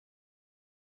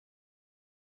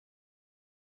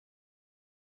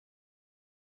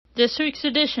This week's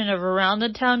edition of Around the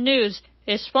Town News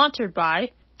is sponsored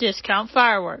by Discount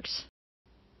Fireworks.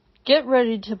 Get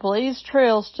ready to blaze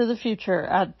trails to the future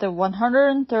at the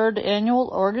 103rd Annual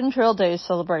Oregon Trail Days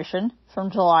celebration from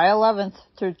July 11th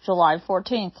through July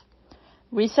 14th.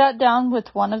 We sat down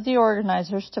with one of the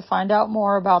organizers to find out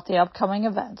more about the upcoming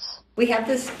events. We have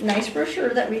this nice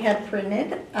brochure that we had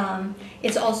printed.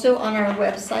 It's also on our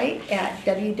website at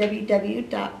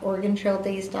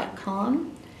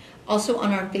www.oregontraildays.com. Also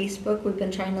on our Facebook, we've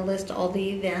been trying to list all the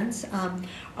events.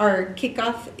 Our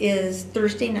kickoff is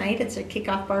Thursday night. It's a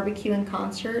kickoff barbecue and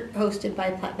concert hosted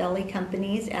by Platte Valley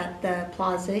Companies at the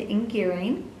Plaza in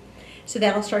Gearing. So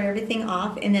that'll start everything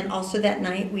off. And then also that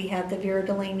night we have the Vera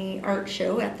Delaney Art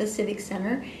Show at the Civic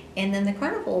Center. And then the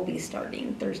carnival will be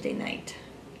starting Thursday night.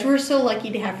 We're so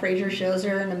lucky to have Fraser Shows.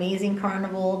 They're an amazing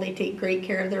carnival. They take great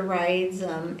care of their rides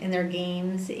and their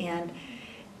games. And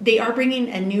they are bringing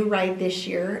a new ride this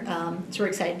year, so we're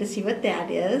excited to see what that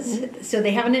is. So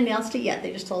they haven't announced it yet.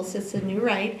 They just told us it's a new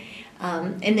ride.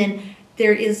 And then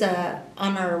there is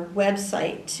on our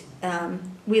website,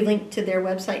 we link to their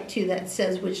website too that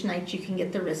says which nights you can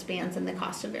get the wristbands and the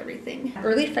cost of everything.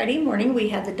 Early Friday morning, we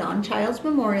have the Don Childs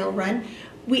Memorial Run.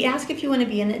 We ask if you want to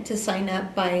be in it to sign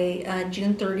up by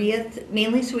June 30th,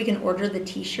 mainly so we can order the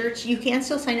t-shirts. You can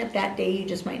still sign up that day, you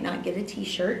just might not get a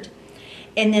t-shirt.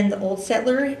 And then the Old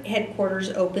Settler headquarters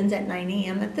opens at 9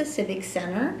 a.m. at the Civic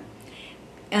Center.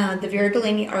 The Vera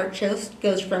Delaney Art Show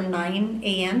goes from 9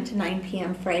 a.m. to 9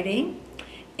 p.m. Friday.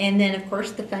 And then, of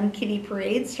course, the Fun Kitty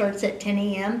Parade starts at 10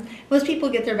 a.m. Most people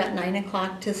get there about 9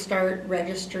 o'clock to start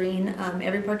registering.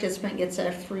 Every participant gets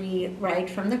a free ride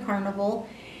from the carnival,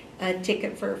 a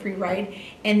ticket for a free ride.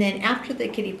 And then after the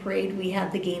Kitty Parade, we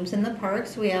have the games in the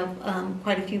parks. We have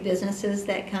quite a few businesses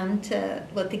that come to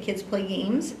let the kids play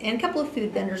games, and a couple of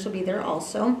food vendors will be there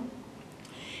also.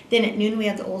 Then at noon, we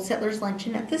have the Old Settlers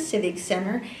Luncheon at the Civic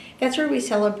Center. That's where we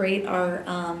celebrate our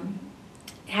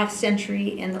half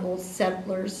century and the Old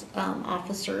Settlers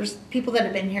officers, people that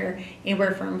have been here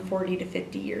anywhere from 40 to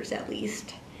 50 years at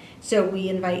least. So we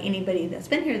invite anybody that's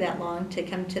been here that long to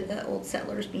come to the Old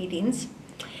Settlers meetings.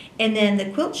 And then the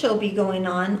quilt show will be going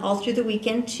on all through the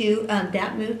weekend too.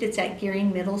 That moved. It's at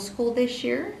Gearing Middle School this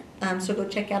year. So go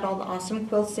check out all the awesome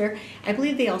quilts there. I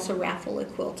believe they also raffle a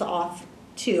quilt off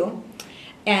too.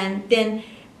 And then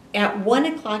at 1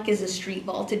 o'clock is a street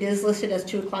vault. It is listed as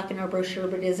 2 o'clock in our brochure,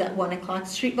 but it is at 1 o'clock.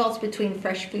 Street vault's between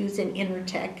Fresh Foods and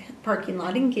Intertech parking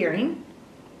lot in Gearing.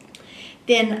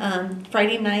 Then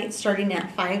Friday night, starting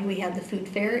at 5, we have the food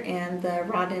fair and the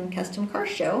Rod and Custom Car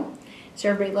Show. So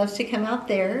everybody loves to come out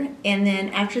there. And then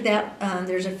after that,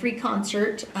 there's a free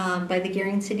concert by the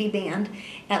Gearing City Band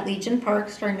at Legion Park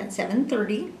starting at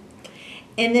 7:30.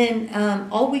 And then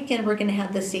all weekend we're going to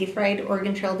have the Safe Ride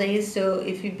Oregon Trail Days. So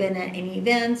if you've been at any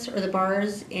events or the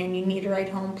bars and you need a ride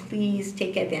home, please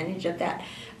take advantage of that.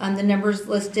 The numbers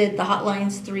listed, the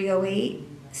hotline's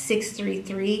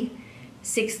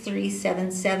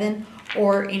 308-633-6377,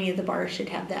 or any of the bars should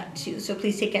have that too. So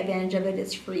please take advantage of it.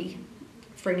 It's free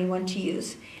for anyone to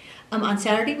use. On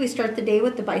Saturday, we start the day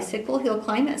with the bicycle hill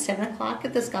climb at 7 o'clock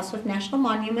at the Scottsbluff National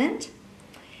Monument.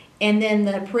 And then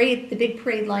the parade, the big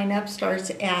parade lineup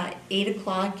starts at 8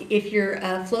 o'clock. If you're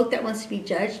a float that wants to be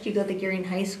judged, you go to Gearing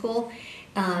High School.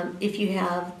 If you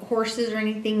have horses or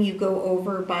anything, you go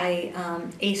over by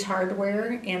Ace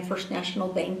Hardware and First National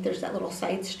Bank. There's that little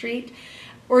side street.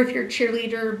 Or if you're a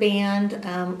cheerleader, band,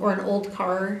 or an old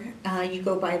car, you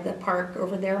go by the park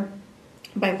over there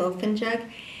by Loaf and Jug.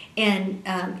 And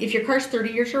if your car's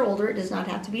 30 years or older, it does not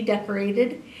have to be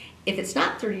decorated. If it's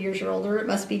not 30 years or older, it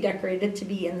must be decorated to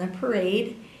be in the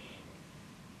parade.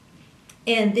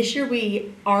 And this year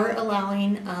we are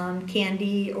allowing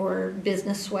candy or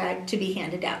business swag to be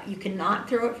handed out. You cannot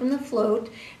throw it from the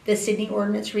float. The Sydney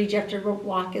Ordinance rejected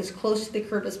walk as close to the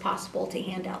curb as possible to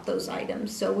hand out those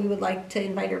items. So we would like to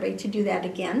invite everybody to do that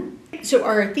again. So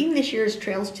our theme this year is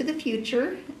Trails to the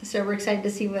Future. So we're excited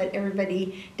to see what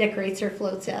everybody decorates their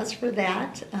floats as for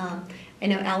that. I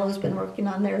know Aloe's been working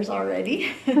on theirs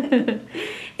already. And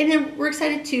then we're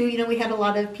excited too, we had a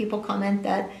lot of people comment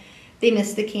that they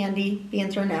missed the candy being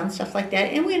thrown out and stuff like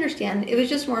that. And we understand it was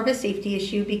just more of a safety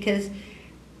issue because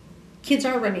kids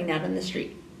are running out in the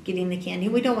street getting the candy.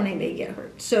 We don't want anybody to get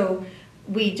hurt. So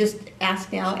we just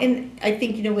ask now, and I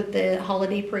think, with the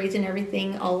holiday parades and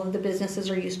everything, all of the businesses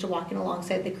are used to walking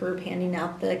alongside the curb, handing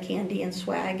out the candy and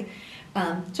swag.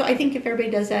 So I think if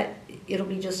everybody does that, it'll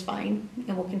be just fine,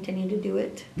 and we'll continue to do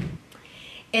it.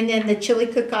 And then the chili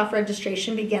cook-off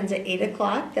registration begins at 8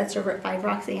 o'clock. That's over at Five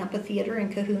Rocks Amphitheater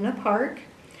in Kahuna Park.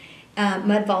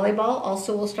 Mud volleyball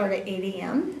also will start at 8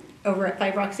 a.m. Over at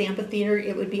Five Rocks Amphitheater,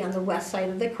 it would be on the west side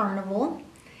of the carnival.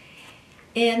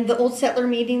 And the Old Settler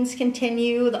meetings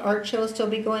continue. The art show will still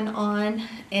be going on.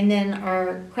 And then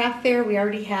our craft fair, we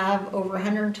already have over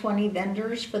 120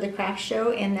 vendors for the craft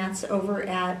show, and that's over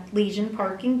at Legion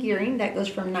Park in Gearing. That goes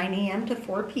from 9 a.m. to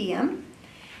 4 p.m.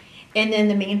 And then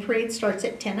the main parade starts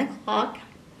at 10 o'clock.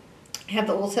 Have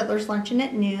the Old Settlers luncheon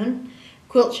at noon.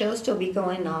 Quilt show still be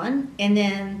going on. And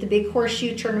then the big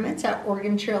horseshoe tournaments at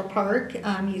Oregon Trail Park.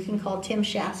 You can call Tim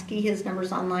Shasky. His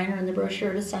number's online or in the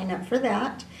brochure to sign up for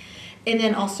that. And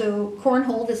then also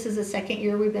cornhole. This is the second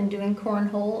year we've been doing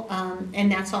cornhole,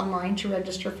 and that's online to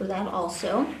register for that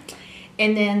also.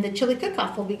 And then the chili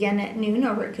cook-off will begin at noon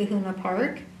over at Kahuna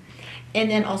Park. And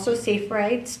then also Safe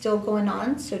Ride still going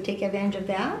on, so take advantage of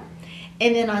that.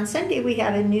 And then on Sunday we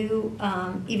have a new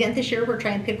event this year. We're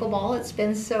trying pickleball. It's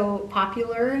been so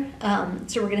popular,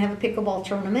 so we're going to have a pickleball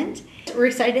tournament. We're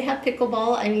excited to have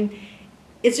pickleball. I mean,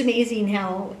 it's amazing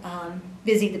how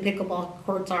busy the pickleball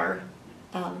courts are.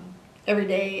 Every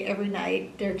day, every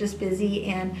night, they're just busy.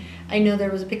 And I know there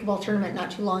was a pickleball tournament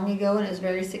not too long ago, and it was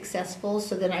very successful.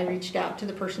 So then I reached out to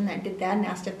the person that did that and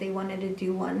asked if they wanted to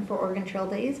do one for Oregon Trail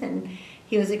Days, and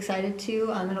he was excited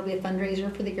to. It'll be a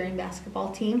fundraiser for the Gearing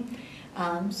basketball team.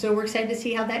 So we're excited to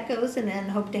see how that goes, and then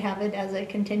hope to have it as a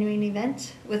continuing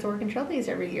event with Oregon Trail Days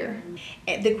every year.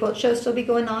 The quilt show will still be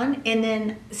going on, and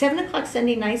then 7 o'clock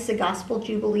Sunday nights, the Gospel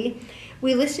Jubilee.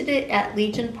 We listed it at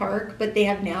Legion Park, but they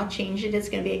have now changed it. It's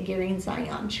going to be at Gearing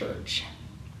Zion Church.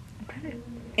 Okay.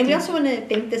 And we also want to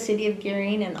thank the city of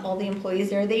Gearing and all the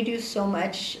employees there. They do so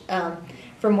much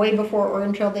from way before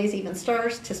Oregon Trail Days even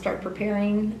starts to start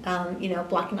preparing,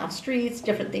 blocking off streets,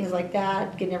 different things like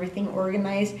that, getting everything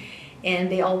organized.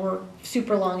 And they all work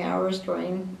super long hours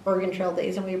during Oregon Trail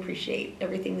Days, and we appreciate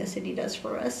everything the city does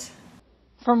for us.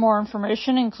 For more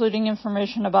information, including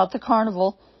information about the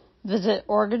carnival, visit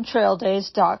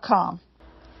OregonTrailDays.com.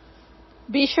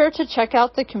 Be sure to check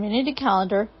out the community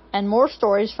calendar and more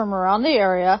stories from around the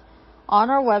area on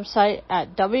our website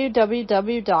at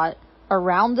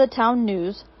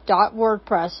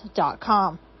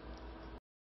www.aroundthetownnews.wordpress.com.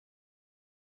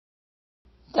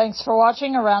 Thanks for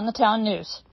watching Around the Town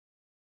News.